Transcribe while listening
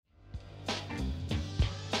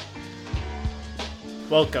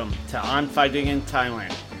Welcome to On Fighting in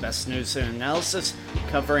Thailand, the best news and analysis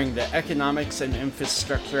covering the economics and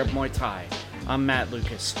infrastructure of Muay Thai. I'm Matt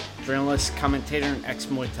Lucas, journalist, commentator, and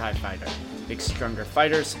ex-Muay Thai fighter. Make stronger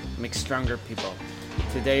fighters, make stronger people.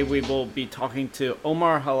 Today we will be talking to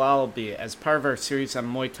Omar Halalby as part of our series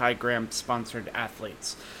on Muay Thai Graham-sponsored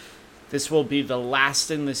athletes. This will be the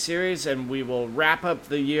last in the series, and we will wrap up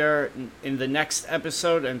the year in the next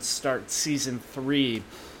episode and start Season 3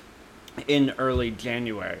 in early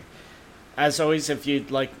January. As always, if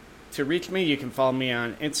you'd like to reach me, you can follow me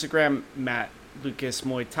on Instagram, Matt Lucas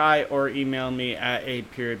Muay Thai, or email me at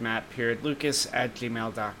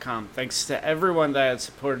a.matt.lucas@gmail.com. Thanks to everyone that has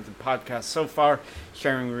supported the podcast so far,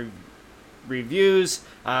 sharing reviews,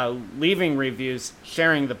 leaving reviews,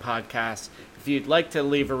 sharing the podcast. If you'd like to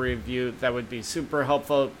leave a review, that would be super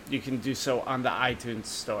helpful. You can do so on the iTunes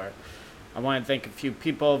store. I want to thank a few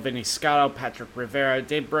people: Vinny Scotto, Patrick Rivera,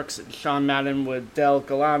 Dave Brooks, Sean Madden, Waddell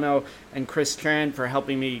Galano, and Chris Tran for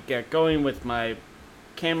helping me get going with my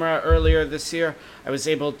camera earlier this year. I was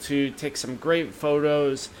able to take some great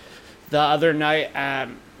photos the other night at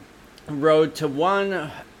Road to One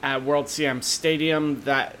at World CM Stadium.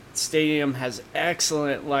 That stadium has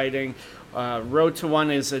excellent lighting. Road to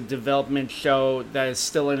One is a development show that is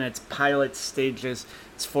still in its pilot stages.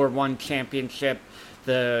 It's for one championship.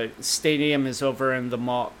 The stadium is over in the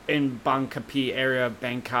mall in Bang Kapi area of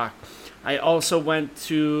Bangkok. I also went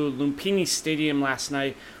to Lumpini Stadium last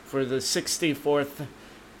night for the 64th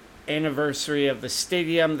anniversary of the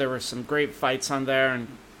stadium. There were some great fights on there,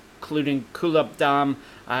 including Kulab Dam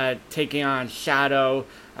taking on Shadow.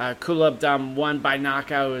 Kulab Dam won by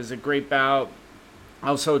knockout. It was a great bout.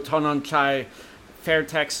 Also, Tononchai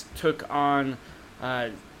Fairtex took on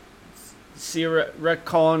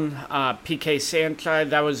Sirakon PK Sanchai.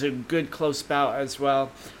 That was a good close bout as well.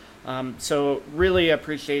 So really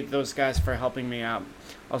appreciate those guys for helping me out.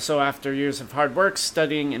 Also, after years of hard work,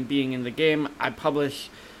 studying, and being in the game, I published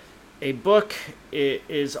a book. It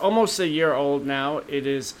is almost a year old now. It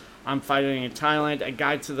is On Fighting in Thailand, a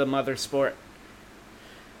guide to the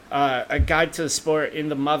sport in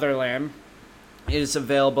the motherland. It is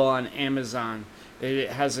available on Amazon. It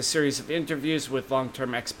has a series of interviews with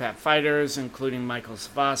long-term expat fighters, including Michael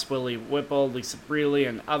Savas, Willie Whipple, Lisa Brealey,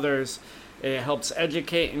 and others. It helps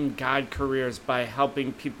educate and guide careers by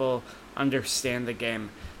helping people understand the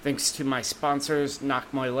game. Thanks to my sponsors,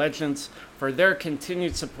 Nak Muay Legends, for their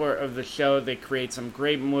continued support of the show. They create some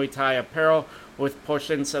great Muay Thai apparel with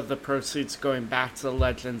portions of the proceeds going back to the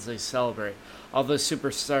legends they celebrate. All the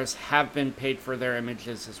superstars have been paid for their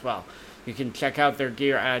images as well. You can check out their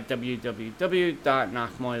gear at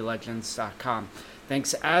www.nakmoylegends.com.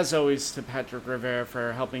 Thanks as always to Patrick Rivera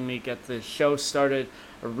for helping me get the show started.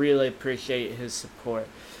 I really appreciate his support.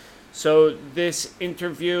 So this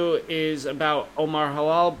interview is about Omar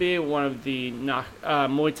Halalby, one of the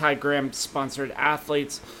Muay Thai Graham-sponsored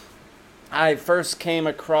athletes. I first came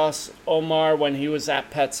across Omar when he was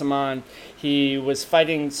at Petsaman. He was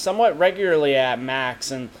fighting somewhat regularly at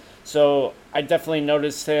Max, and so I definitely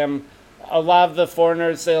noticed him. A lot of the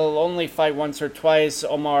foreigners, they'll only fight once or twice.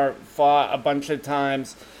 Omar fought a bunch of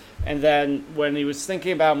times. And then when he was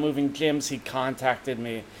thinking about moving gyms, he contacted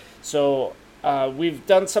me. So we've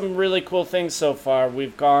done some really cool things so far.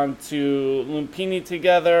 We've gone to Lumpini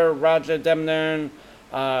together, Raja Demnern,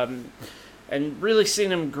 and really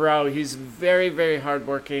seen him grow. He's very, very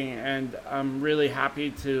hardworking, and I'm really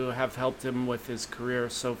happy to have helped him with his career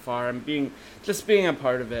so far and being a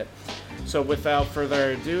part of it. So without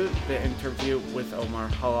further ado, the interview with Omar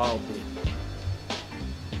Halalby.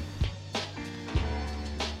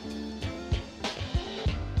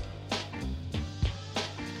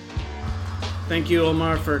 Thank you,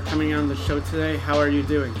 Omar, for coming on the show today. How are you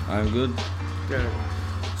doing? I'm good. Good.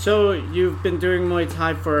 So you've been doing Muay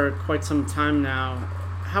Thai for quite some time now.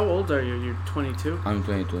 How old are you? You're 22? I'm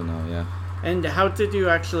 22 now, yeah. And how did you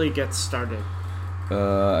actually get started?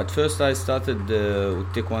 At first I started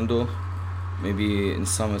with Taekwondo. Maybe in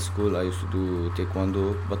summer school I used to do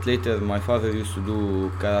Taekwondo. But later my father used to do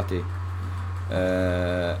Karate.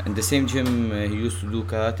 In the same gym he used to do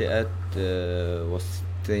Karate at was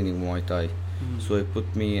training Muay Thai. So he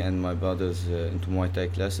put me and my brothers into Muay Thai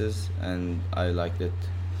classes, and I liked it.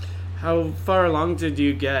 How far along did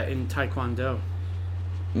you get in Taekwondo?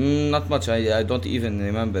 Not much. I don't even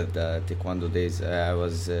remember the Taekwondo days. I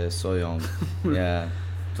was so young. Yeah,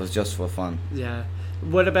 it was just for fun. Yeah.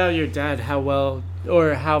 What about your dad? How well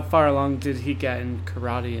or how far along did he get in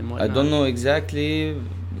karate and whatnot? I don't know exactly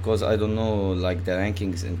because I don't know like the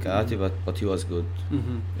rankings in karate, but he was good.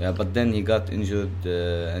 Yeah, but then he got injured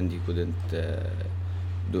and he couldn't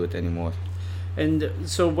do it anymore. And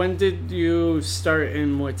so when did you start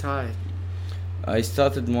in Muay Thai? I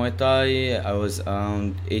started Muay Thai. I was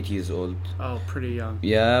around 8 years old. Oh, pretty young.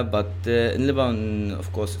 Yeah, but in Lebanon,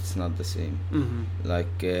 of course, it's not the same. Mm-hmm.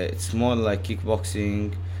 Like it's more like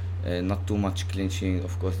kickboxing, not too much clinching.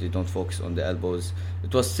 Of course, they don't focus on the elbows.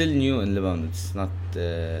 It was still new in Lebanon. It's not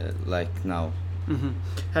like now. Mm-hmm.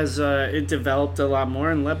 Has it developed a lot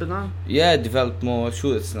more in Lebanon? Yeah, it developed more.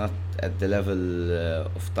 Sure, it's not at the level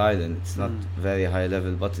of Thailand. It's not very high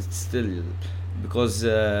level, but it's still because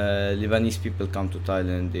Lebanese people come to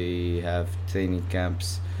Thailand. They have training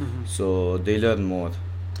camps, so they learn more.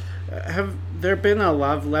 Have there been a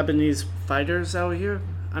lot of Lebanese fighters out here?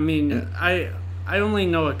 I mean, I only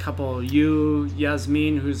know a couple. You,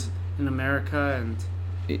 Yasmin, who's in America, and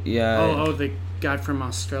Yeah. oh, the guy from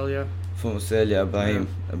Australia. From Australia,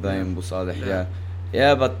 Ibrahim Bousaleh,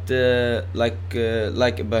 yeah, but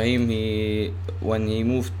like Ibrahim, when he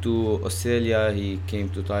moved to Australia, he came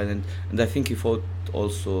to Thailand, and I think he fought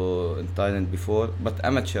also in Thailand before, but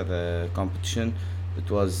amateur competition. It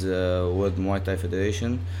was World Muay Thai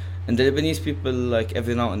Federation, and the Lebanese people, like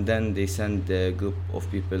every now and then, they send a group of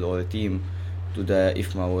people or a team to the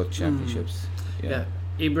IFMA World Championships. Yeah.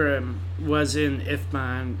 Ibrahim was in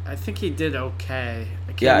IFMA, and I think he did okay.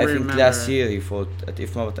 I think last year he fought at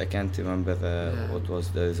IFMA, but I can't remember what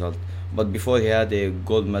was the result. But before he had a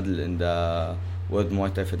gold medal in the World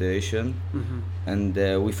Muay Thai Federation, and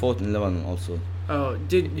we fought in Lebanon also. Oh,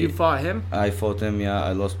 did you fought him? I fought him, yeah.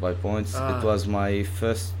 I lost by points. It was my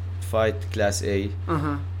first fight, Class A.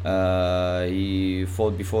 He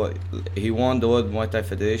fought before. He won the World Muay Thai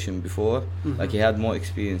Federation before. Like he had more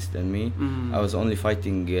experience than me. I was only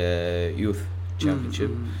fighting youth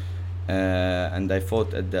championship, and I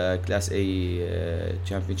fought at the Class A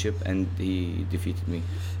championship, and he defeated me.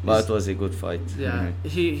 But it was a good fight. Yeah,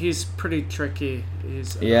 he's pretty tricky.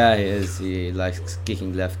 Yeah, he is. He likes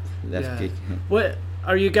kicking left kick. What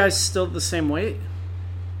are you guys still the same weight?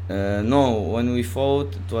 No, when we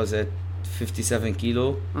fought, it was at 57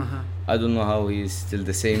 kilo. I don't know how he's still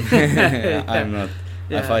the same. I'm not.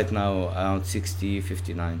 I fight now around 60,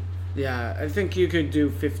 59. Yeah, I think you could do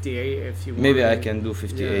 58 if you want. Maybe I can do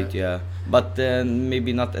 58, yeah. But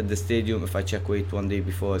maybe not at the stadium if I check weight one day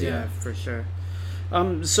before. Yeah, for sure.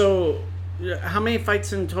 So, how many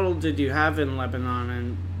fights in total did you have in Lebanon,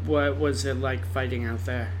 and what was it like fighting out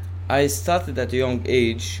there? I started at a young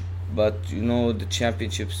age, but the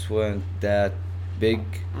championships weren't that big.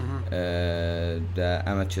 The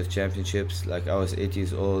amateur championships, like I was 8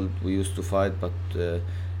 years old, we used to fight, but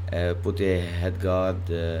put a head guard,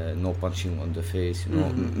 no punching on the face,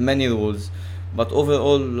 many rules. But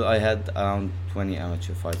overall, I had around 20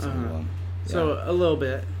 amateur fights in one. Yeah. So a little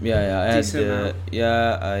bit. Yeah, I Decent amount.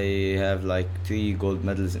 I have like 3 gold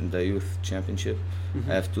medals in the youth championship.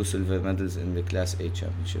 I have 2 silver medals in the Class A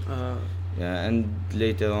championship. Yeah, and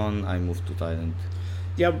later on I moved to Thailand.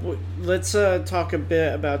 Yeah, let's talk a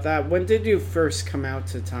bit about that. When did you first come out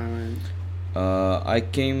to Thailand? I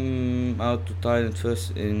came out to Thailand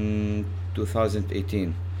first in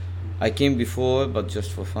 2018. I came before, but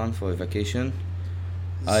just for fun, for a vacation.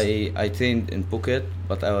 I trained in Phuket,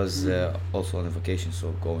 but I was also on a vacation,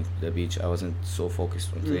 so going to the beach. I wasn't so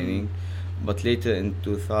focused on training. But later in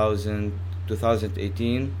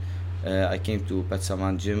 2018, I came to Pet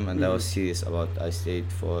Saman gym, and I was serious about it. I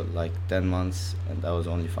stayed for like 10 months, and I was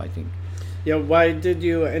only fighting. Yeah, why did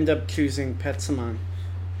you end up choosing Pet Saman?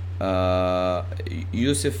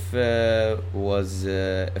 Yusuf was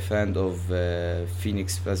a friend of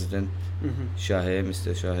Phoenix president Shaheh,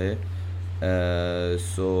 Mr. Shaheh.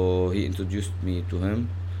 So he introduced me to him.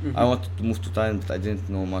 I wanted to move to Thailand, but I didn't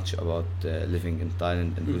know much about living in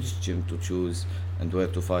Thailand and which gym to choose and where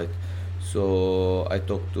to fight. So I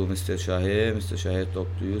talked to Mr. Shaheh. Mr. Shaheh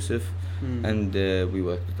talked to Yusuf, and we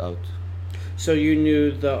worked it out. So you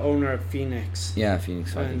knew the owner of Phoenix? Yeah,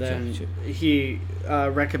 Phoenix Fighting and then Championship. He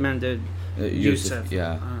recommended Yusuf.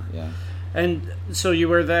 Yeah. And so you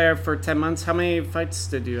were there for 10 months. How many fights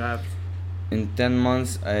did you have? In 10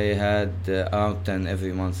 months, I had around 10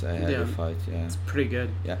 every month. I had a fight. Yeah, it's pretty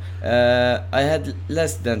good. Yeah, I had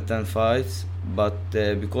less than 10 fights, but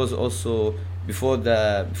because also before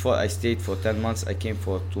I stayed for 10 months, I came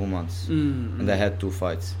for 2 months, and I had 2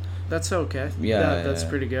 fights. That's okay. Yeah, that's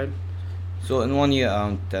pretty good. So in 1 year,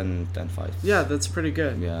 around 10 fights. Yeah, that's pretty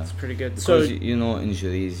good. Yeah, it's pretty good. Because so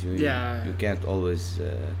injuries. You can't always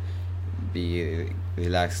be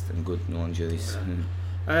relaxed and good. No injuries.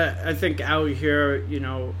 I think out here,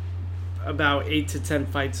 about 8 to 10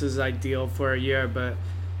 fights is ideal for a year, but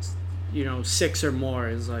 6 or more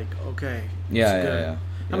is like okay. Yeah.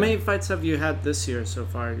 How many fights have you had this year so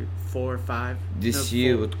far? 4 or 5? This No,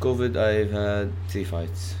 year 4. with COVID, I've had 3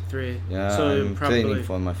 fights. 3. Yeah, So I'm probably, training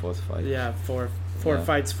for my 4th fight. Yeah, four Yeah.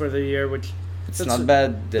 fights for the year, which It's that's- not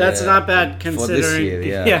bad. that's not bad for considering. this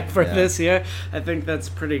year. Yeah, for this year, I think that's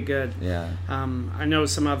pretty good. Yeah. I know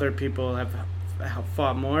some other people have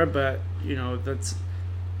fought more, but you know that's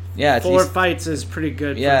Yeah, at 4 least. fights is pretty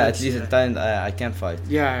good. Yeah, for at this least year. in Thailand I can't fight.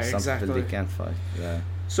 Yeah, Some exactly. people they can't fight. Yeah.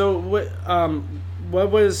 So what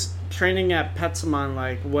was training at Petsamon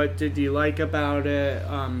like? What did you like about it?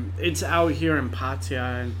 It's out here in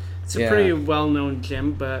Pattaya, and it's a Yeah. pretty well-known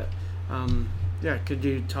gym. But yeah, could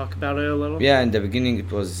you talk about it a little? Yeah, in the beginning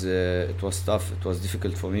it was tough. It was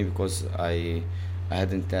difficult for me because I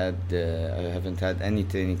haven't had any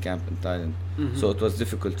training camp in Thailand, so it was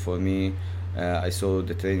difficult for me. I saw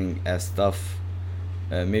the training as tough.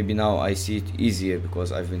 Maybe now I see it easier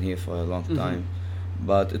because I've been here for a long time.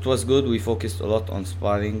 But it was good. We focused a lot on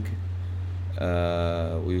sparring.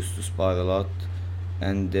 We used to spar a lot,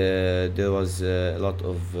 and there was a lot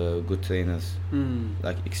of good trainers,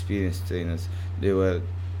 like experienced trainers. They were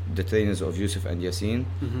the trainers of Yusuf and Yasin,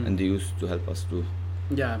 and they used to help us too.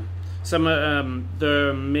 Yeah. Some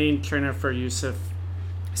the main trainer for Yusuf,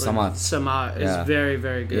 Samad is Yeah. very,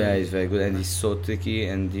 very good. Yeah, he's very good, and he's so tricky.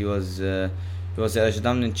 And he was a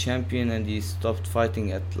Rajdamnern champion, and he stopped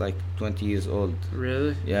fighting at like 20 years old.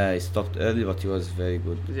 Really? Yeah, he stopped early, but he was very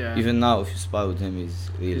good. Yeah. Even now, if you spar with him, he's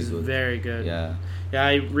really He's good. very good. Yeah. Yeah,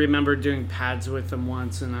 I remember doing pads with him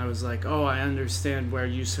once, and I was like, oh, I understand where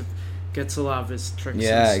Yusuf gets a lot of his tricks.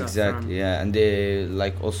 Yeah, and stuff exactly. From. Yeah, and they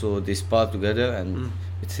they spar together, and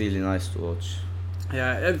it's really nice to watch.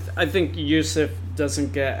 Yeah, I think Yusuf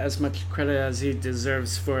doesn't get as much credit as he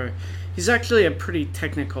deserves for. He's actually a pretty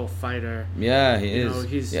technical fighter. Yeah, he You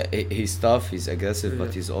is. know, he's tough. He's aggressive, Yeah.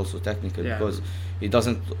 but he's also technical Yeah. because he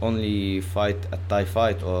doesn't only fight at Thai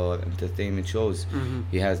fight or entertainment shows.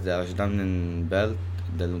 He has the Rajdamnern belt,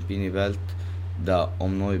 the Lumpini belt, the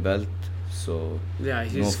Omnoi belt. So Yeah, no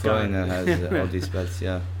he's foreigner has all these belts.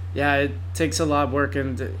 Yeah. Yeah, it takes a lot of work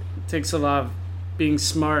and it takes a lot of being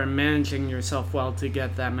smart and managing yourself well to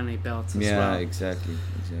get that many belts as Yeah, well. exactly.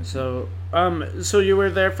 So, so you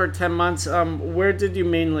were there for 10 months. Where did you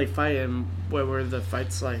mainly fight, and what were the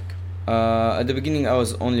fights like? At the beginning, I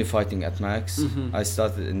was only fighting at Max. Mhm. I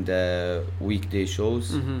started in the weekday shows,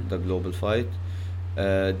 the global fight.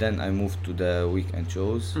 Then I moved to the weekend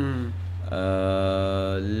shows.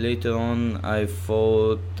 Later on, I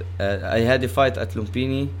fought. I had a fight at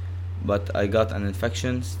Lumpini, but I got an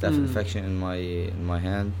infection, staph infection in my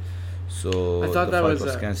hand. So I thought the that fight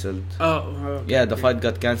was cancelled. Oh, okay. Yeah, the fight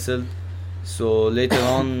got cancelled. So later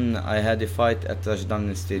on, I had a fight at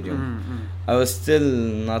Rajdamnern Stadium. I was still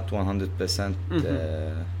not 100%.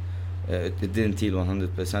 It didn't heal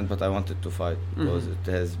 100%, but I wanted to fight because it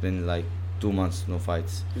has been like 2 months no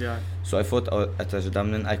fights. Yeah. So I fought at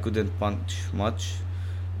Rajdamnern. I couldn't punch much,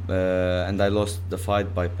 and I lost the fight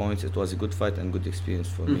by points. It was a good fight and good experience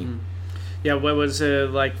for me. Yeah, what was it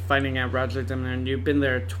like fighting at Rajdamnern? You've been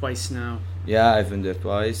there twice now. Yeah, I've been there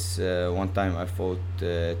twice. One time I fought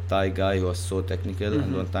a Thai guy who was so technical, and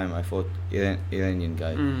one time I fought Iranian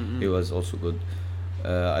guy. He was also good.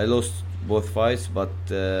 I lost both fights, but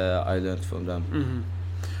I learned from them.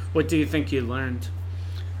 What do you think you learned?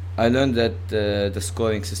 I learned that the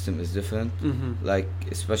scoring system is different. Like,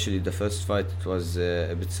 especially the first fight, it was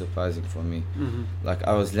a bit surprising for me. Like,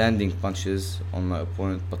 I was landing punches on my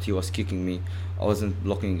opponent, but he was kicking me. I wasn't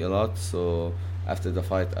blocking a lot, so after the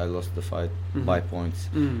fight, I lost the fight by points.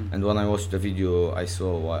 And when I watched the video, I saw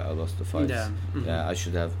why I lost the fight. Yeah, I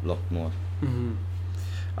should have blocked more.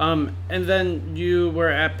 And then you were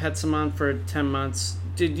at Petsamon for 10 months.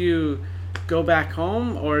 Did you go back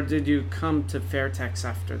home, or did you come to Fairtex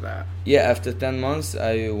after that? Yeah, after 10 months,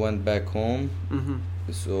 I went back home.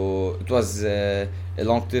 So it was a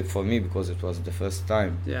long trip for me because it was the first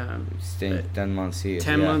time Yeah. staying 10 months here.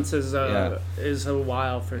 10 Yeah. months is a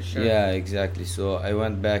while for sure. Yeah, exactly. So I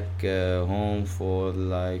went back home for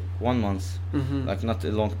like 1 month, like not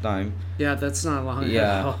a long time. Yeah, that's not long at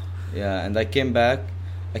Yeah, all. yeah. And I came back.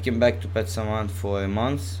 I came back to Petsamon for a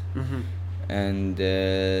month, and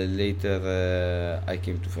later I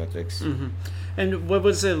came to Fairtex. And what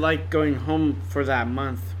was it like going home for that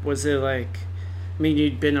month? Was it like, I mean,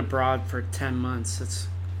 you'd been abroad for 10 months. It's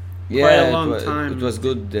quite a long time. It was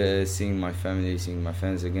good seeing my family, seeing my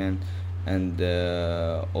friends again, and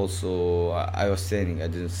also I was training. I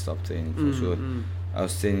didn't stop training for sure. I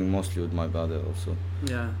was training mostly with my brother also.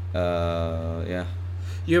 Yeah. Yeah.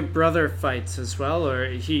 Your brother fights as well, or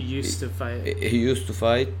he used to fight? He used to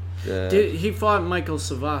fight. He fought Michael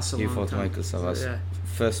Savas a long time. He fought Michael Savas. Yeah.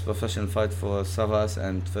 first professional fight for Savas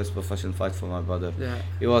and first professional fight for my brother. Yeah.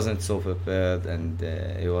 He wasn't so prepared and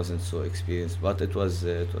he wasn't so experienced, but it was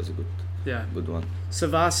a good one.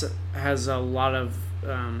 Savas has a lot of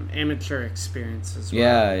amateur experience as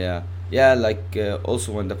well. Yeah. Like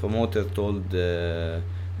also when the promoter told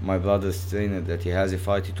my brother's trainer that he has a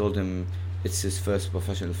fight, he told him it's his first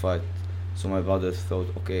professional fight. So my brother thought,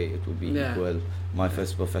 okay, it would be equal. My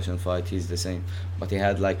first professional fight, he's the same. But he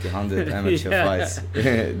had like 100 amateur fights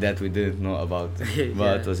that we didn't know about.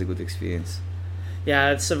 But it was a good experience.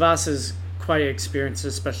 Yeah, Savas is quite experienced,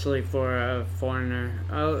 especially for a foreigner.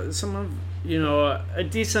 A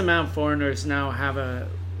decent amount of foreigners now have a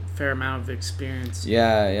fair amount of experience.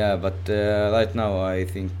 Yeah, but right now I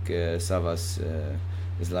think Savas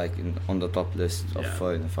is like on the top list of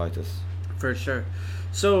foreign fighters. For sure.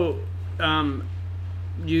 So,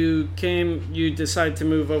 you decided to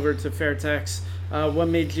move over to Fairtex. What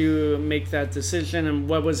made you make that decision, and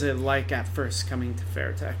what was it like at first coming to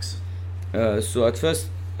Fairtex? So at first,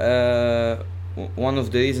 one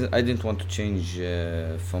of the reasons I didn't want to change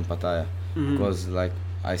from Pattaya, because like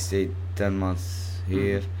I stayed 10 months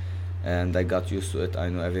here and I got used to it. I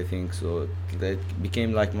know everything, so it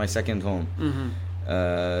became like my second home.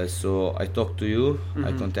 So I talked to you,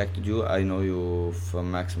 I contacted you. I know you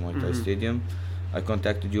from Max Muay Thai Stadium. I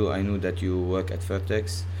contacted you. I knew that you work at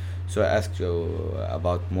Fairtex, so I asked you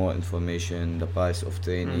about more information, the price of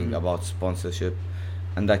training, about sponsorship,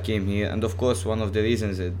 and I came here. And of course, one of the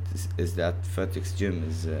reasons is that Fairtex gym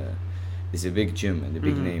is a big gym and a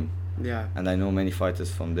big name. Yeah. And I know many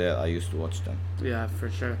fighters from there. I used to watch them. Yeah, for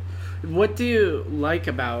sure. What do you like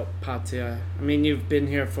about Pattaya? I mean, you've been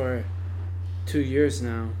here for 2 years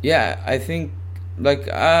now. Yeah, I think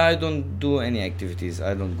like I don't do any activities.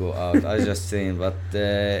 I don't go out. I just train, but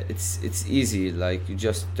it's easy. Like you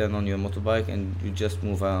just turn on your motorbike and you just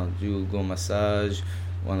move around. You go massage,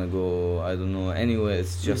 wanna go I don't know anywhere.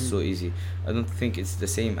 It's just so easy. I don't think it's the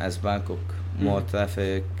same as Bangkok. More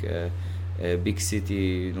traffic, big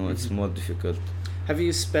city. It's more difficult. Have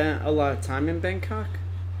you spent a lot of time in Bangkok?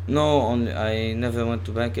 No, I never went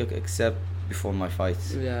to Bangkok except before my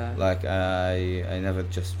fights. Yeah. Like I never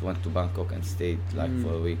just went to Bangkok and stayed like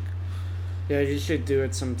for a week. Yeah, you should do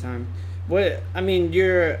it sometime.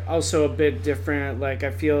 You're also a bit different. Like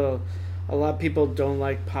I feel a lot of people don't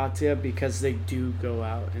like Pattaya because they do go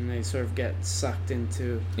out and they sort of get sucked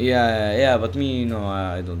into. Yeah, but me,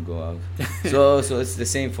 I don't go out. so it's the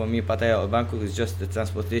same for me. Pattaya or Bangkok is just the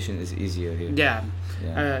transportation is easier here.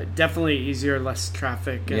 Yeah. Definitely easier, less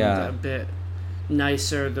traffic, and a bit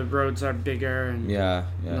nicer. The roads are bigger and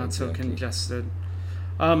not so congested.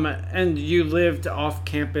 And you lived off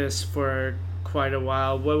campus for quite a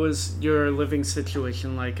while. What was your living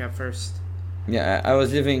situation like at first? Yeah, I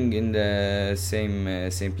was living in the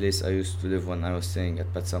same place I used to live when I was staying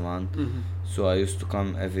at Patsaman. So I used to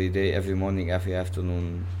come every day, every morning, every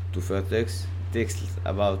afternoon to Fairtex. It takes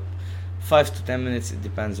about 5 to 10 minutes. It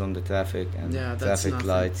depends on the traffic and traffic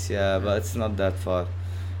lights. But it's not that far.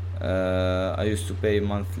 I used to pay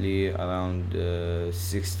monthly around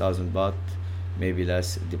 6,000 baht, maybe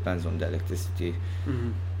less. It depends on the electricity.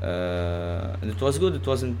 And it was good. It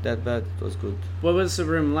wasn't that bad. It was good. What was the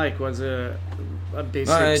room like? Was it a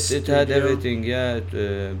basic it had everything.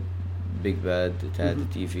 Big bed. It had a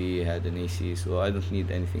TV. It had an AC. So I don't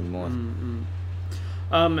need anything more.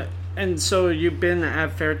 And so you've been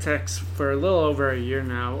at Fairtex for a little over a year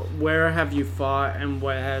now. Where have you fought, and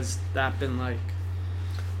what has that been like?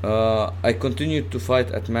 I continued to fight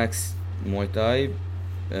at Max Muay Thai.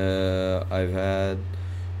 I've had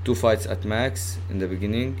 2 fights at Max in the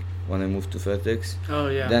beginning when I moved to Fairtex. Oh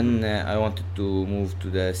yeah. Then I wanted to move to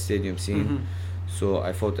the stadium scene, so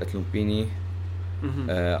I fought at Lumpini.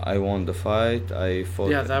 I won the fight. I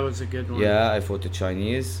fought. Yeah, that was a good one. Yeah, I fought a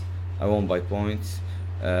Chinese. I won by points.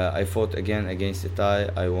 I fought again against a Thai.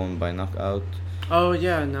 I won by knockout. Oh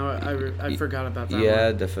yeah, no, I forgot about that. Yeah,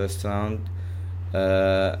 one. The first round.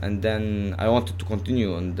 And then I wanted to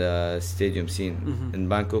continue on the stadium scene in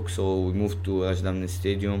Bangkok, so we moved to Rajdamnern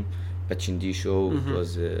Stadium, Pachindi show. It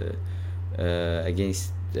was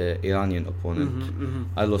against the Iranian opponent.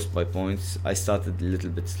 I lost by points. I started a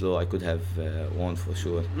little bit slow. I could have won for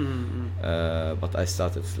sure, but I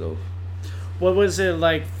started slow. What was it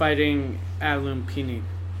like fighting at Lumpini?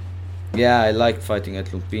 Yeah, I liked fighting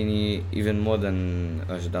at Lumpini even more than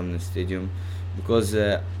Rajdamnern Stadium, because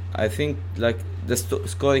I think like the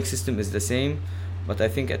scoring system is the same, but I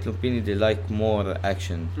think at Lumpini they like more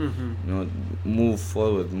action. Move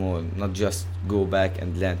forward more, not just go back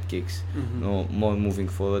and land kicks. More moving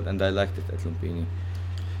forward, and I liked it at Lumpini.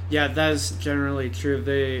 Yeah, that's generally true.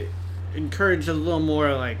 encourage a little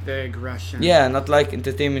more like the aggression. Yeah, not like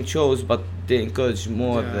entertainment shows, but they encourage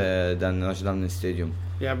more Yeah. than Raj Damnen Stadium.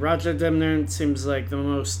 Yeah, Raja Demner seems like the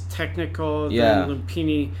most technical. Yeah. Then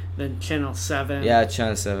Lumpini, then Channel 7. Yeah,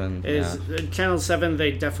 Channel 7. Is Channel 7,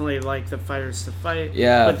 they definitely like the fighters to fight.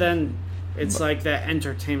 Yeah. But then it's like the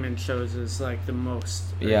entertainment shows is like the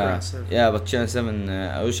most aggressive. Yeah, but Channel 7,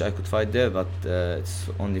 I wish I could fight there, but it's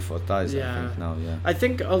only for ties, I Yeah. think, now, yeah. I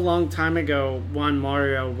think a long time ago, Juan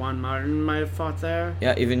Martin might have fought there.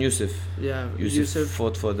 Yeah, even Yusuf. Yeah, Yusuf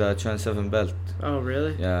fought for the Channel 7 belt. Oh,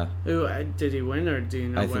 really? Yeah. Ooh, did he win or do you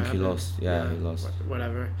know I what think he happened? lost. Yeah, he lost.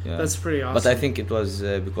 Whatever. Yeah. That's pretty awesome. But I think it was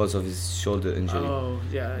because of his shoulder injury. Oh,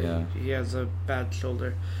 yeah. Yeah. He has a bad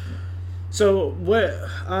shoulder. So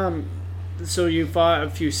so you fought a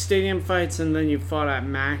few stadium fights and then you fought at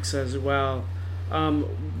Max as well.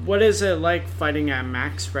 What is it like fighting at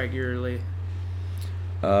Max regularly?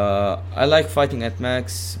 I like fighting at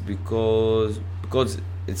Max because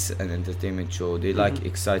it's an entertainment show. They like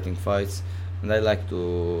exciting fights, and I like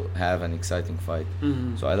to have an exciting fight.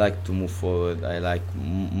 Mm-hmm. So I like to move forward. I like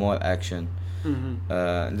more action.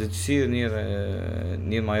 Mm-hmm. It's here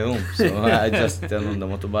near my room, so I just turn on the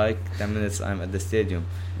motorbike. 10 minutes, I'm at the stadium.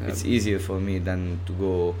 Yeah. It's easier for me than to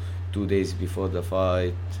go 2 days before the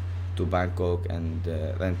fight to Bangkok and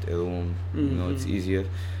rent a room. You know, it's easier.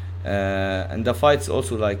 And the fights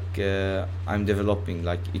also like I'm developing.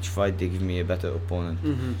 Like each fight, they give me a better opponent.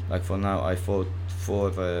 Mm-hmm. Like for now, I fought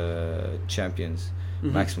 4 champions,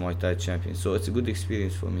 Max Muay Thai champions. So it's a good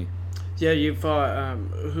experience for me. Yeah, you fought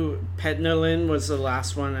Petnelin was the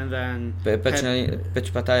last one, and then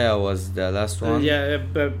Pech Pataya was the last one. yeah,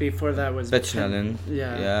 but before that was Petchnalin.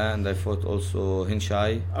 Yeah. And I fought also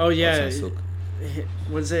Hinchai. Oh yeah, Sansuk.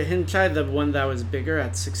 was it Hinchai the one that was bigger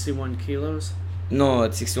at 61 kilos? No,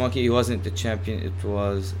 at 61 he wasn't the champion. It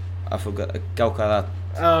was, I forgot, Kaukarat.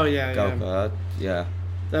 Oh yeah, yeah. Kaukarat, yeah.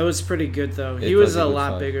 That was pretty good though. He It was was a a good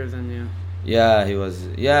lot fight. bigger than you. Yeah, he was.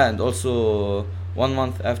 Yeah, and also 1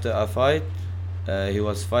 month after our fight, he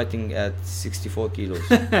was fighting at 64 kilos.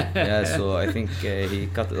 Yeah, so I think he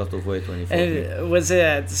cut a lot of weight when he fought me. And was it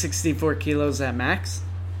at 64 kilos at max?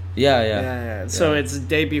 Yeah. So Yeah. it's the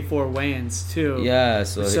day before weigh-ins too. Yeah,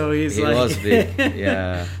 so, So he he's he like- was big.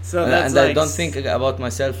 Yeah. So and that's I like don't think about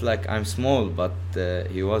myself like I'm small, but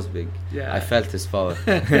he was big. Yeah. I felt his power.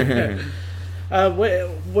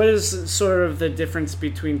 What is sort of the difference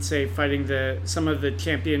between, say, fighting some of the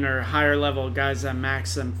champion or higher level guys at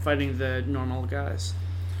max and fighting the normal guys?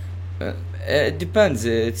 It depends.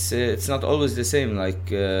 It's not always the same.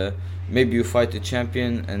 Like maybe you fight a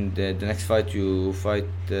champion, and the next fight you fight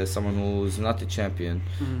someone who's not a champion,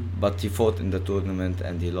 but he fought in the tournament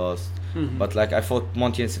and he lost. Mhm. But like I fought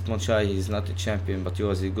Montien Sitmonchai, he's not a champion, but he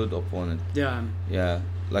was a good opponent. Yeah. Yeah,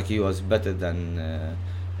 like he was better than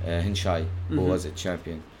Hinchai, who Mhm. was a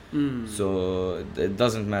champion. Mm. So it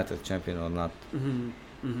doesn't matter, champion or not.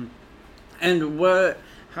 And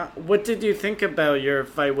what did you think about your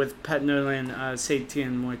fight with Pat Nolan,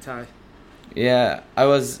 Saitian Muay Thai? Yeah, I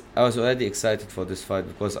was already excited for this fight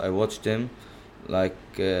because I watched him. Like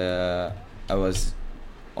I was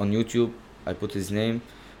on YouTube. I put his name.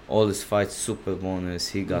 All his fights super bonus.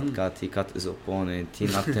 He got cut. He cut his opponent. He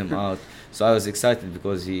knocked him out. So I was excited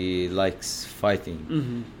because he likes fighting.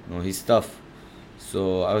 Mm-hmm. You know, he's tough.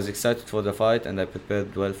 So I was excited for the fight, and I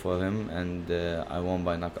prepared well for him, and I won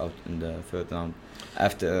by knockout in the third round.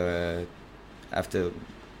 After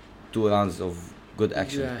 2 rounds of good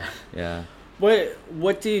action. Yeah. Yeah.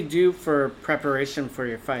 What do you do for preparation for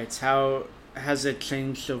your fights? How has it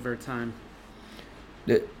changed over time?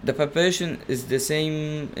 The preparation is the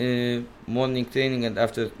same morning training and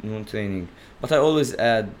afternoon training, but I always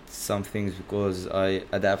add some things because I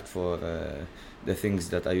adapt for the things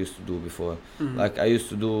that I used to do before. Mhm. Like I used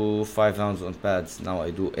to do 5 rounds on pads, now I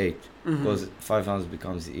do 8 Mhm. because 5 rounds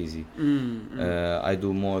becomes easy. Mm-hmm. I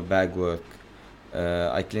do more bag work.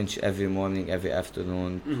 I clinch every morning, every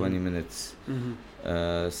afternoon, 20 minutes.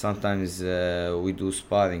 Mm-hmm. Sometimes we do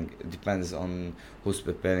sparring. It depends on who's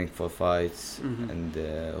preparing for fights and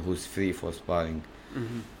who's free for sparring.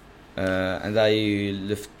 And I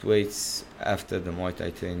lift weights after the Muay Thai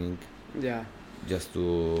training Yeah. just to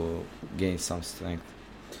gain some strength.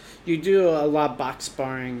 You do a lot of box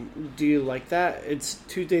sparring. Do you like that? It's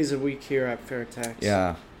 2 days a week here at Fairtex.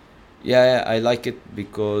 Yeah, I like it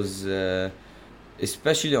because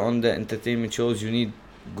especially on the entertainment shows you need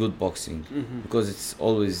good boxing because it's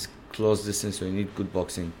always close distance, so you need good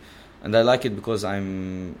boxing. And I like it because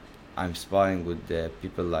I'm sparring with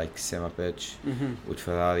people like Semapech, with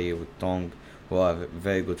Ferrari, with Tong, who are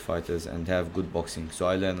very good fighters and have good boxing. So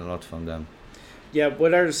I learn a lot from them. Yeah,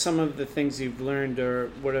 what are some of the things you've learned, or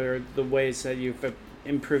what are the ways that you've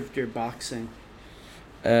improved your boxing?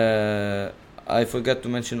 I forgot to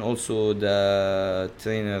mention also the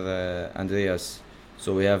trainer Andreas.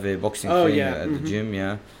 So we have a boxing trainer at the gym,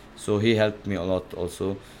 yeah. So he helped me a lot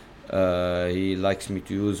also. He likes me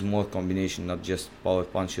to use more combination, not just power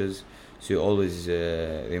punches. So he always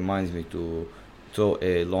reminds me to throw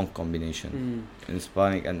a long combination in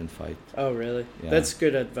sparring and in fight. Oh, really? Yeah. That's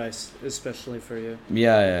good advice, especially for you.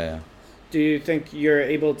 Yeah. Do you think you're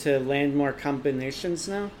able to land more combinations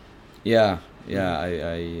now? Yeah,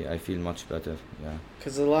 I feel much better. Yeah.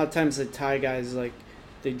 Because a lot of times the Thai guys, like,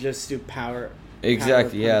 they just do power.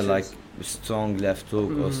 Exactly. Power Yeah, punches. like strong left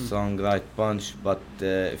hook or strong right punch, but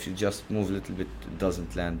if you just move a little bit, it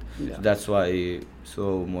doesn't land. Yeah. So that's why I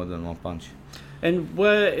throw more than one punch. And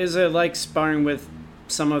what is it like sparring with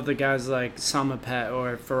some of the guys like Samapet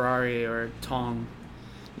or Ferrari or Tong?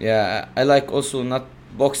 Yeah, I like also not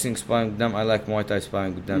boxing sparring with them. I like Muay Thai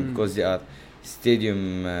sparring with them because they are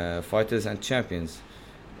stadium fighters and champions.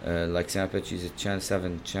 Like Samapet is a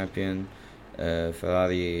 7 champion.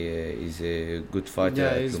 Ferrari is a good fighter.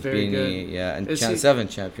 Yeah, he's very good. Yeah, and Is Chan he- 7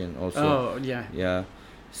 champion also. Oh, yeah. Yeah,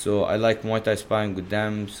 so I like Muay Thai sparring with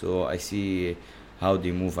them. So I see how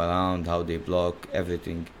they move around, how they block,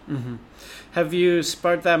 everything. Hmm. Have you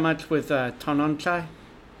sparred that much with Tononchai?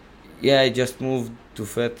 Yeah, I just moved to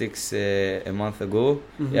Fairtex a month ago.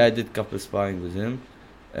 Yeah, I did couple sparring with him.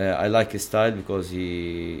 I like his style because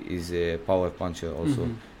he is a power puncher also.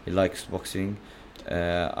 He likes boxing.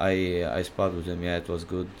 I sparred with him. Yeah, it was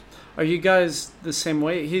good. Are you guys the same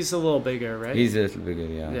weight? He's a little bigger, right? He's a little bigger,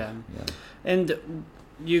 yeah. Yeah. And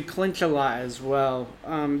you clinch a lot as well.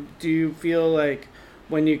 Do you feel like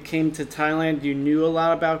when you came to Thailand, you knew a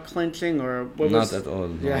lot about clinching, or what Not was? at all.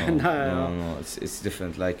 No, Yeah, not at all. No. It's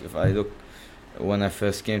different. Like if I look when I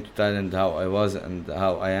first came to Thailand, how I was and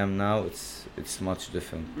how I am now, it's much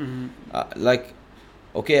different. Like,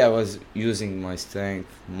 okay, I was using my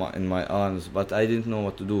strength in my arms, but I didn't know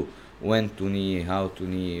what to do. When to knee, how to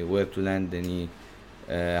knee, where to land the knee,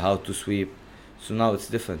 how to sweep. So now it's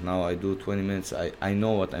different. Now I do 20 minutes. I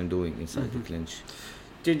know what I'm doing inside the clinch.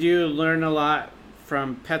 Did you learn a lot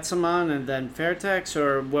from Petsaman and then Fairtex,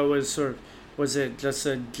 or what was it just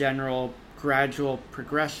a general gradual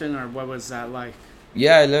progression, or what was that like?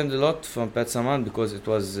 Yeah, I learned a lot from Pet Saman because it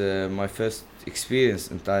was my first experience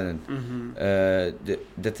in Thailand.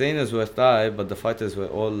 The trainers were Thai, but the fighters were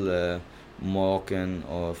all Moroccan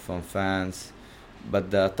or from France. But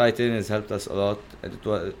the Thai trainers helped us a lot.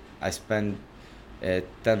 And I spent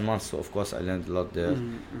 10 months, so of course I learned a lot there.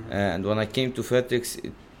 And when I came to Fairtex,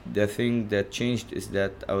 the thing that changed is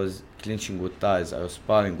that I was clinching with Thais. I was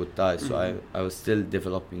sparring with Thais, so I was still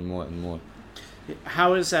developing more and more.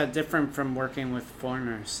 How is that different from working with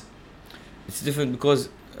foreigners? It's different because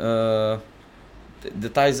the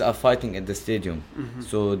Thais are fighting at the stadium,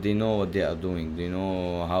 so they know what they are doing. They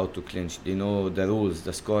know how to clinch. They know the rules,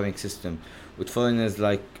 the scoring system. With foreigners,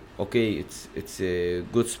 like, okay, it's a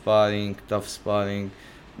good sparring, tough sparring,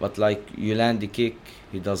 but like you land the kick,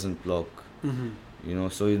 he doesn't block. You know,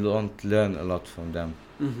 so you don't learn a lot from them.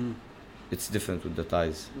 It's different with the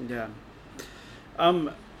Thais. Yeah.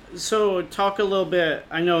 So talk a little bit.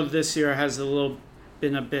 I know this year has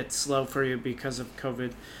been a bit slow for you because of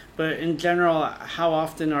COVID, but in general, how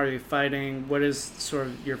often are you fighting? What is sort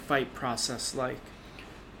of your fight process like?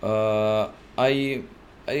 I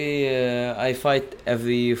fight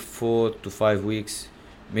every 4 to 5 weeks,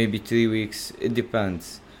 maybe 3 weeks. It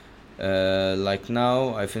depends. Like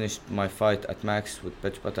now, I finished my fight at Max with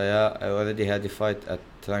Pech Pataya. I already had a fight at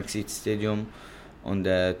Rangsit Stadium on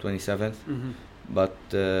the 27th. But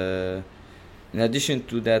in addition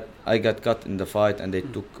to that, I got cut in the fight and they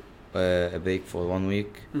took a break for 1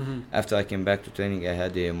 week. After I came back to training, I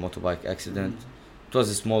had a motorbike accident. It was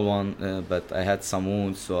a small one, but I had some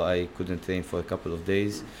wounds, so I couldn't train for a couple of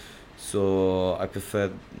days. So I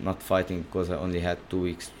preferred not fighting because I only had 2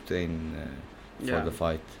 weeks to train for the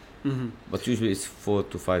fight. But usually it's 4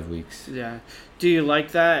 to 5 weeks. Yeah. Do you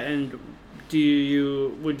like that? And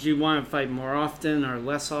would you want to fight more often or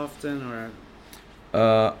less often, or?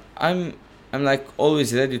 I'm like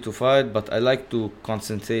always ready to fight, but I like to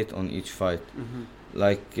concentrate on each fight.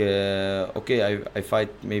 Like, okay, I fight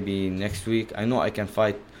maybe next week. I know I can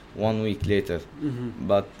fight 1 week later,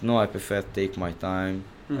 but no, I prefer take my time,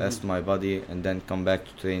 rest my body, and then come back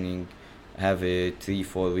to training, have a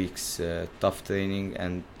 3-4 weeks tough training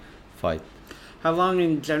and fight. How long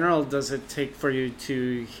in general does it take for you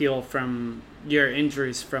to heal from your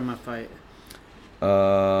injuries from a fight?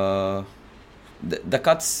 The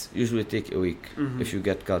cuts usually take a week if you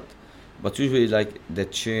get cut, But usually, like the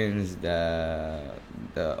chins, the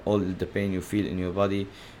all the pain you feel in your body,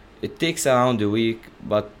 it takes around a week.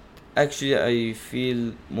 But actually, I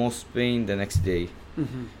feel most pain the next day.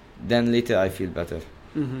 Mm-hmm. Then later, I feel better,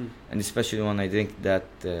 Mm-hmm. and especially when I drink that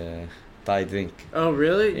Thai drink. Oh,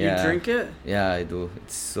 really? Yeah. You drink it? Yeah, I do.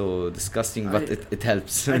 It's so disgusting, but it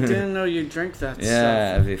helps. I didn't know you drank that Yeah,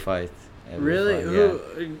 stuff. every fight. Really? Fight,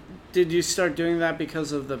 Who did you start doing that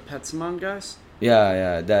because of the Petsamon guys?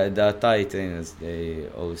 Yeah. The Thai trainers, they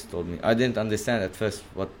always told me. I didn't understand at first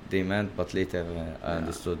what they meant, but later I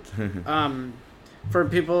understood. For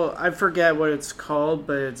people, I forget what it's called,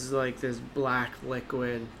 but it's like this black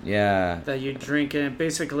liquid Yeah, that you drink and it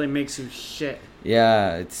basically makes you shit.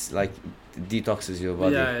 yeah. It's like it detoxes your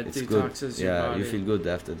body. Yeah, it it's detoxes good. your Yeah, body. you feel good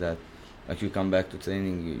after that. Like you come back to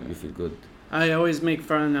training, you feel good. I always make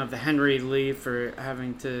fun of Henry Lee for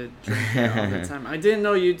having to drink it all the time. I didn't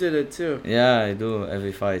know you did it too. Yeah, I do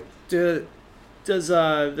every fight. Does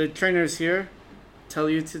the trainers here tell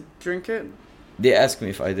you to drink it? They ask me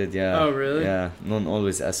if I did. Yeah. Oh, really? Yeah. None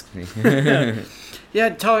always ask me.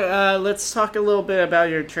 Yeah, let's talk a little bit about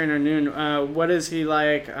your trainer Noon. What is he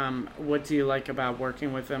like? What do you like about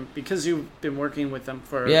working with him? Because you've been working with him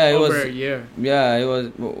for over a year. Yeah, it was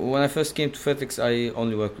when I first came to Fertix. I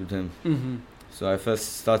only worked with him. Mm-hmm. So I first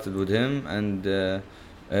started with him, and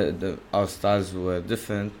our styles were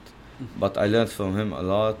different. But I learned from him a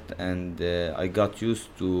lot, and I got used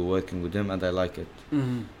to working with him, and I like it.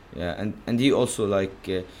 Mm-hmm. Yeah, and he also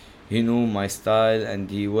he knew my style, and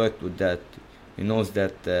he worked with that. He knows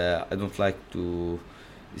that I don't like to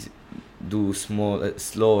do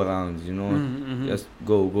slow rounds. You know, Mm-hmm. just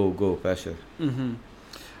go pressure.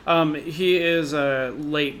 Mm-hmm. He is a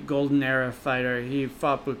late golden era fighter. He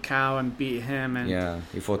fought Bukau and beat him, and Yeah,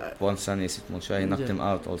 he fought Ponsani Sitmonchai. He knocked yeah. him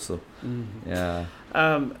out also. Yeah.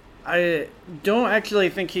 I don't actually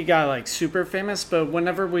think he got like super famous, but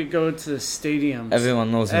whenever we go to stadiums,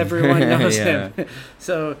 Everyone knows him. everyone knows Yeah. him.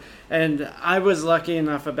 So, and I was lucky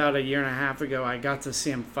enough about a year and a half ago, I got to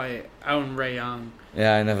see him fight out in Rayong.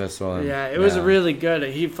 Yeah, I never saw him. Yeah, it was really good.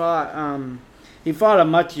 He fought a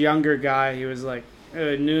much younger guy. He was like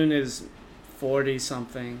Noon is 40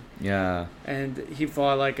 something, Yeah, and he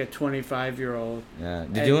fought like a 25-year-old. yeah.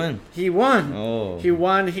 Did you win? He won. Oh. He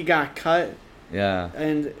won. He got cut. Yeah.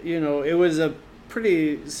 And, you know, it was a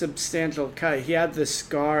pretty substantial cut. He had this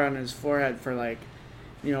scar on his forehead for like,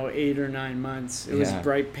 8 or 9 months. It was Yeah.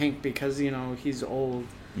 bright pink because, he's old.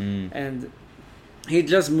 Mm. And he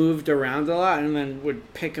just moved around a lot and then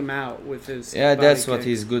would pick him out with his Yeah, body that's what kicks.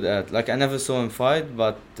 he's good at. Like I never saw him fight,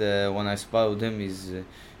 but when I spar with him,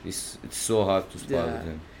 it's so hard to spar Yeah. with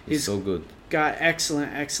him. He's- He's so good. Got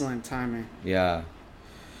excellent timing. Yeah.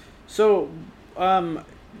 So,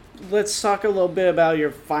 let's talk a little bit about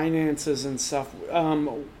your finances and stuff.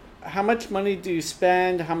 How much money do you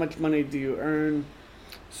spend? How much money do you earn?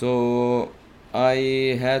 So I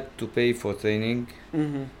had to pay for training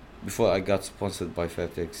Mm-hmm. before I got sponsored by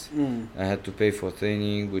Fertix. Mm. I had to pay for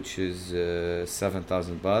training, which is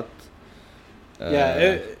 7,000 baht.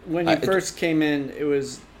 When you it- first came in, it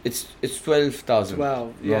was It's 12,000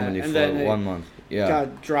 12. Yeah, normally and for then it 1 month. Yeah. got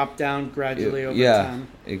dropped down gradually over Yeah. time.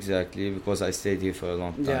 Exactly, because I stayed here for a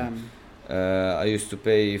long Yeah. time. I used to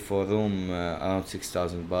pay for room around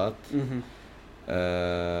 6,000 baht. Mm-hmm.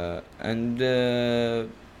 And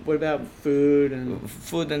What about food and?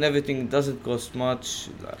 food and everything doesn't cost much,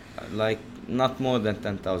 like not more than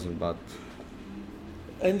 10,000 baht.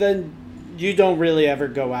 And then you don't really ever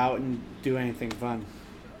go out and do anything fun.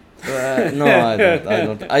 No, I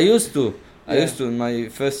don't. I used to. I Yeah. used to in my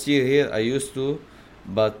first year here. I used to,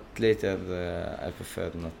 but later I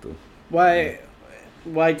preferred not to.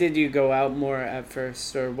 Why did you go out more at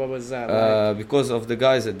first, or what was that like? Because of the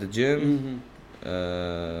guys at the gym, Mm-hmm.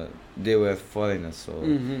 they were foreigners, so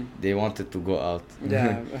Mm-hmm. they wanted to go out.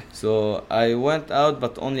 Yeah. So I went out,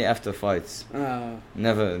 but only after fights, Oh.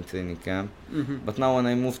 never in training camp. Mm-hmm. But now when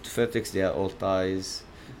I moved to Fertix, they are all Thais,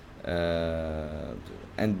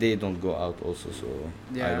 and they don't go out also, so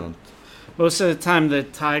I Yeah. don't. Most of the time, the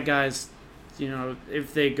Thai guys, if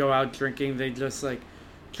they go out drinking, they just like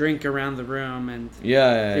drink around the room and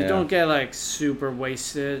they don't get like super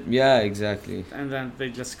wasted, Yeah, exactly. and then they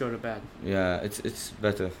just go to bed. Yeah, it's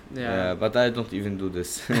better. Yeah. But I don't even do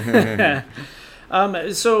this.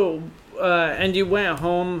 So, and you went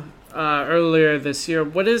home earlier this year.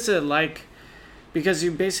 What is it like? Because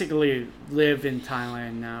you basically live in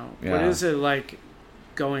Thailand now. What Yeah. is it like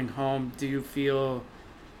going home? Do you feel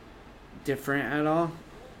different at all?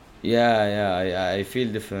 Yeah, I feel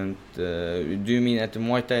different. Do you mean at the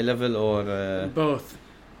Muay Thai level or? Both.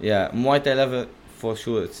 Yeah, Muay Thai level for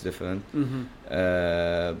sure it's different. Mm-hmm.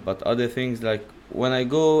 But other things, like when I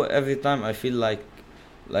go every time, I feel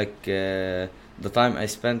the time I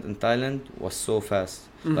spent in Thailand was so fast.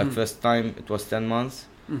 Like first time it was 10 months.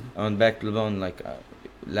 I went back to Lebanon like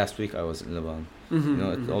last week I was in Lebanon. You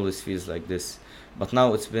know, it always feels like this. But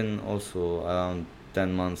now it's been also around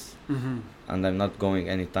 10 months, and I'm not going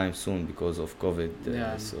anytime soon because of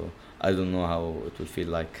COVID. So I don't know how it will feel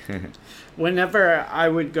like. Whenever I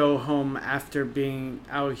would go home after being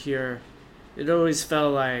out here, it always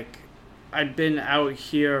felt like I'd been out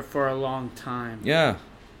here for a long time. Yeah.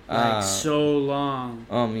 Like so long.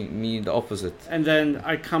 Oh, me the opposite. And then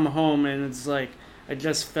I come home and it's like I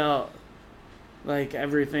just felt like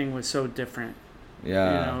everything was so different.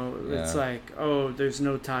 Yeah. You know, it's like, oh, there's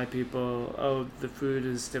no Thai people. Oh, the food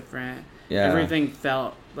is different. Yeah. Everything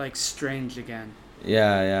felt like strange again.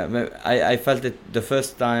 Yeah. I felt it the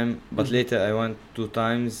first time, but later I went 2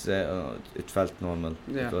 times. It felt normal.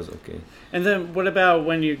 Yeah. It was okay. And then what about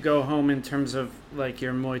when you go home in terms of like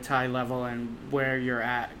your Muay Thai level and where you're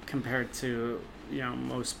at compared to, you know,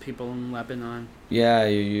 most people in Lebanon? Yeah,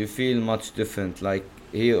 you feel much different. Like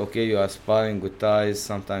here, okay, you are sparring with Thais.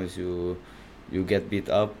 Sometimes you get beat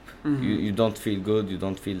up. You don't feel good. You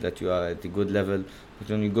don't feel that you are at a good level. But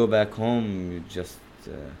when you go back home, you just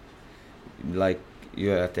like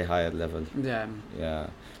you're at a higher level. Yeah,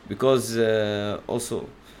 because also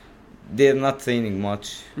they're not training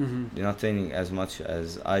much. They're not training as much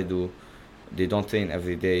as I do. They don't train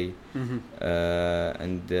every day,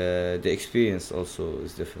 and the experience also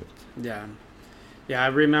is different. Yeah, I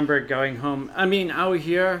remember going home. I mean, out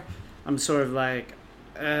here, I'm sort of like,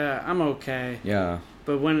 I'm okay. Yeah.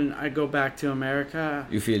 But when I go back to America,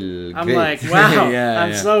 you feel I'm great. like, wow,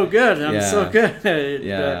 I'm so good. I'm so good.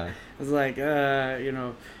 Yeah. It's like, you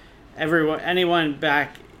know, anyone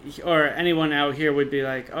back or anyone out here would be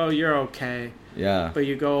like, oh, you're okay. Yeah. But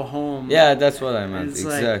you go home. Yeah, that's what I meant. Like,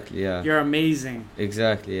 Exactly. Yeah. You're amazing.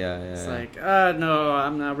 Exactly. Yeah. It's like, no,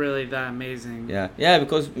 I'm not really that amazing. Yeah,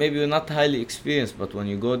 because maybe you're not highly experienced, but when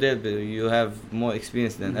you go there, you have more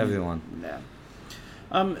experience than everyone. Yeah.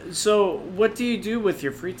 So what do you do with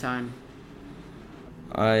your free time?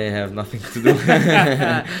 I have nothing to do.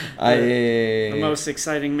 The most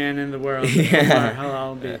exciting man in the world. Yeah.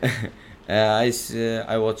 Halal be.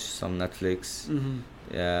 I watch some Netflix.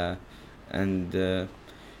 Yeah, and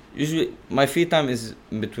usually my free time is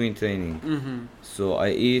in between training. So I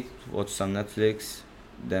eat, watch some Netflix,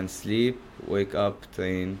 then sleep, wake up,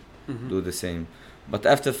 train, do the same. But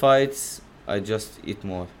after fights, I just eat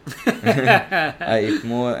more. I eat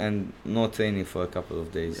more and no training for a couple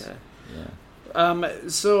of days. Yeah.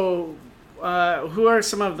 So, who are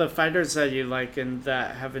some of the fighters that you like and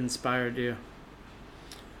that have inspired you?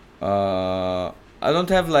 I don't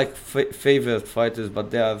have like favorite fighters, but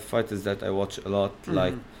there are fighters that I watch a lot.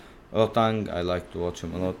 Like Rotang, I like to watch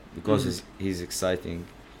him a lot because he's exciting.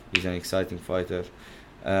 He's an exciting fighter.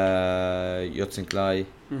 Yotsin Klai.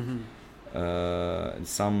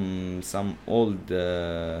 Some old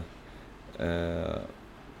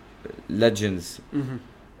legends.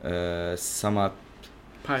 Samat.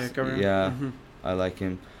 Payakaran. Yeah, I like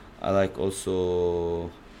him. I like also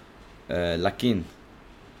Lakin.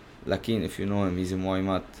 Lakin, if you know him, he's in Muay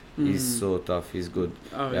Mat. He's so tough. He's good.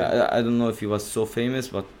 Oh, yeah. I don't know if he was so famous,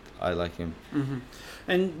 but I like him.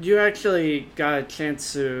 And you actually got a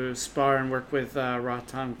chance to spar and work with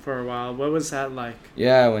Rotang for a while. What was that like?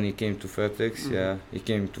 Yeah, when he came to Vertex, he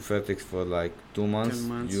came to Vertex for like 2 months,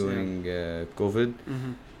 during COVID.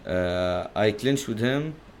 I clinched with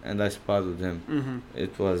him and I sparred with him.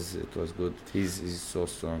 It was good. He's so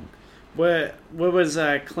strong. What was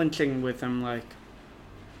clinching with him like?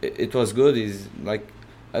 It was good. He's like,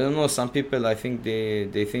 I don't know, some people, I think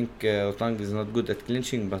they think Rotang is not good at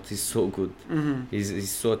clinching, but he's so good. He's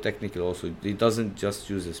so technical also. He doesn't just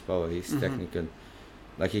use his power, he's technical.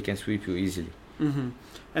 Like he can sweep you easily.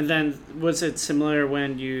 And then was it similar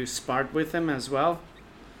when you sparred with him as well?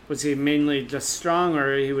 Was he mainly just strong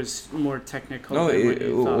or he was more technical? No, than what it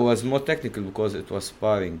you thought? was more technical because it was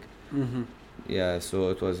sparring. Yeah, so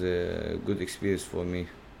it was a good experience for me.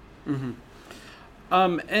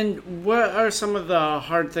 And what are some of the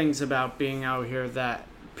hard things about being out here that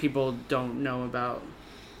people don't know about?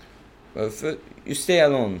 Well, you stay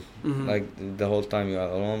alone, like the whole time you are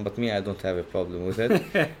alone. But me, I don't have a problem with it.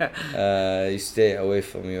 You stay away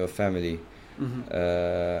from your family,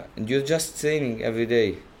 and you're just training every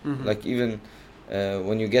day. Like even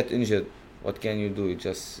when you get injured, what can you do? You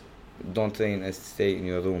just don't train and stay in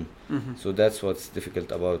your room. So that's what's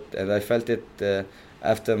difficult about. And I felt it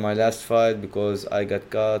after my last fight because I got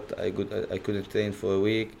cut. I couldn't train for a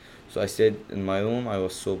week, so I stayed in my room. I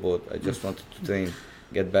was so bored. I just wanted to train.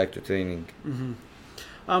 get back to training.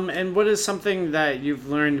 And what is something that you've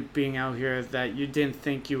learned being out here that you didn't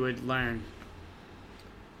think you would learn?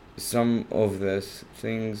 Some of the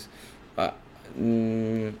things,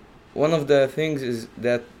 one of the things is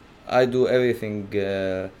that I do everything,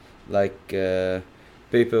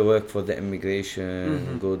 paperwork for the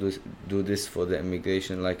immigration, go do this for the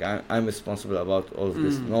immigration. Like I'm responsible about all of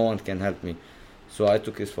this. No one can help me, so I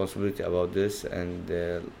took responsibility about this, and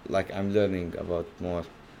I'm learning about more.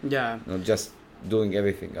 Yeah. Not just doing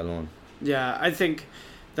everything alone. Yeah, I think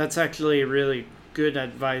that's actually really good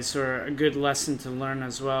advice or a good lesson to learn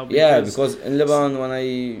as well. Because in Lebanon, when I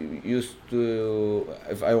used to,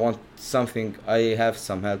 if I want something, I have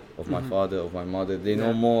some help of my father, of my mother. They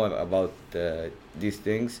know more about these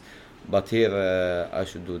things, but here I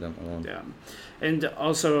should do them alone. Yeah, and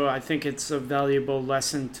also I think it's a valuable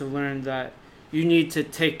lesson to learn that you need to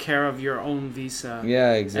take care of your own visa.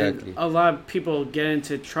 Yeah, exactly. And a lot of people get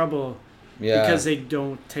into trouble because they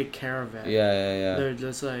don't take care of it. Yeah. They're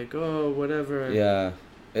just like, oh, whatever. Yeah.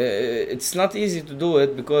 It's not easy to do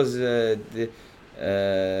it because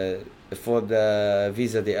for the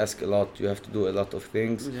visa they ask a lot. You have to do a lot of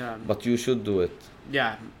things. Yeah. But you should do it.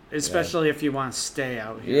 Yeah, especially if you want to stay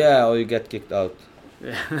out here. Yeah, or you get kicked out.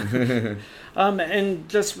 Yeah. And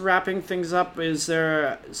just wrapping things up, is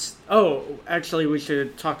there... Oh, actually, we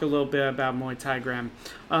should talk a little bit about Muay Thai Gram.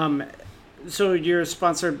 So you're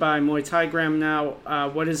sponsored by Muay Thai Gram now.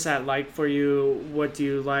 What is that like for you? What do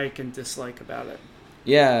you like and dislike about it?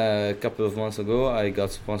 Yeah, a couple of months ago I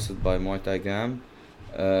got sponsored by Muay Thai Gram.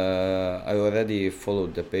 I already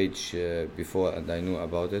followed the page before and I knew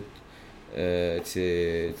about it. It's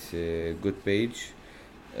a good page.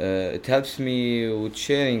 It helps me with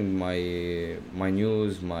sharing my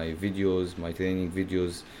news, my videos, my training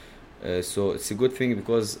videos. So it's a good thing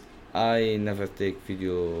because I never take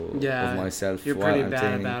video of myself you're while pretty I'm bad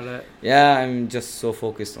training. about it. Yeah, I'm just so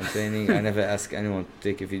focused on training. I never ask anyone to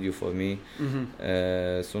take a video for me.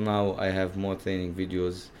 So now I have more training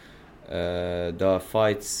videos. The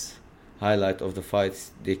fights, highlight of the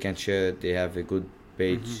fights, they can share it. They have a good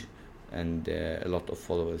page and a lot of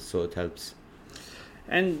followers, so it helps.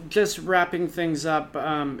 And just wrapping things up,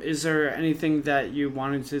 is there anything that you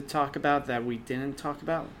wanted to talk about that we didn't talk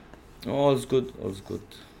about? All's good, all's good.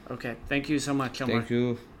 Okay, thank you so much, Omar. Thank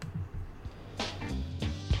you.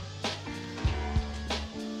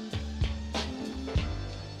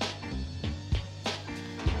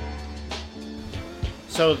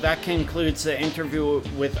 So that concludes the interview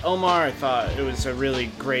with Omar. I thought it was a really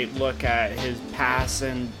great look at his past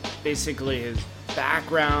and basically his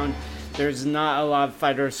background. There's not a lot of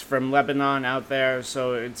fighters from Lebanon out there,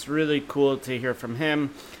 so it's really cool to hear from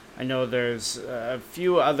him. I know there's a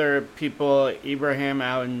few other people, Ibrahim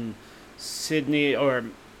out in Sydney or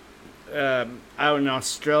out in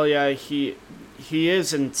Australia. He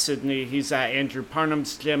is in Sydney. He's at Andrew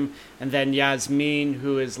Parnham's gym. And then Yasmin,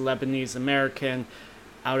 who is Lebanese American,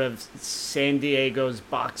 out of San Diego's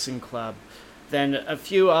boxing club. Then a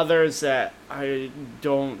few others that I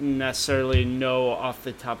don't necessarily know off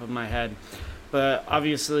the top of my head. But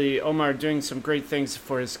obviously Omar doing some great things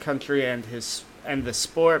for his country and the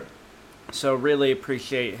sport. So really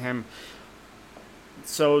appreciate him.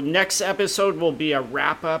 So next episode will be a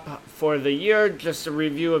wrap up for the year, just a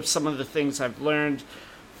review of some of the things I've learned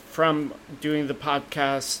from doing the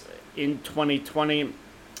podcast in 2020.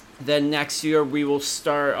 Then next year we will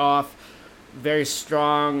start off very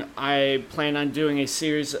strong. I plan on doing a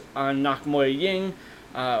series on Nak Muay Ying,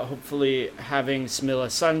 hopefully having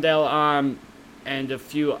Smilla Sundell on and a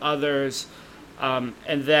few others. And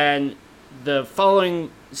then the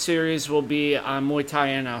following series will be on Muay Thai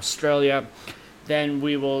in Australia. Then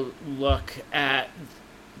we will look at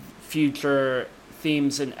future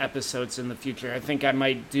themes and episodes in the future. I think I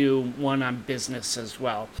might do one on business as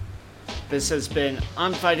well. This has been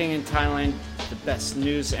On Fighting in Thailand, the best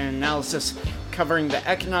news and analysis covering the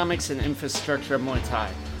economics and infrastructure of Muay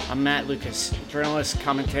Thai. I'm Matt Lucas, journalist,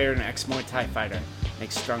 commentator, and ex-Muay Thai fighter.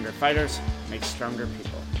 Make stronger fighters, make stronger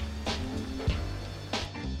people.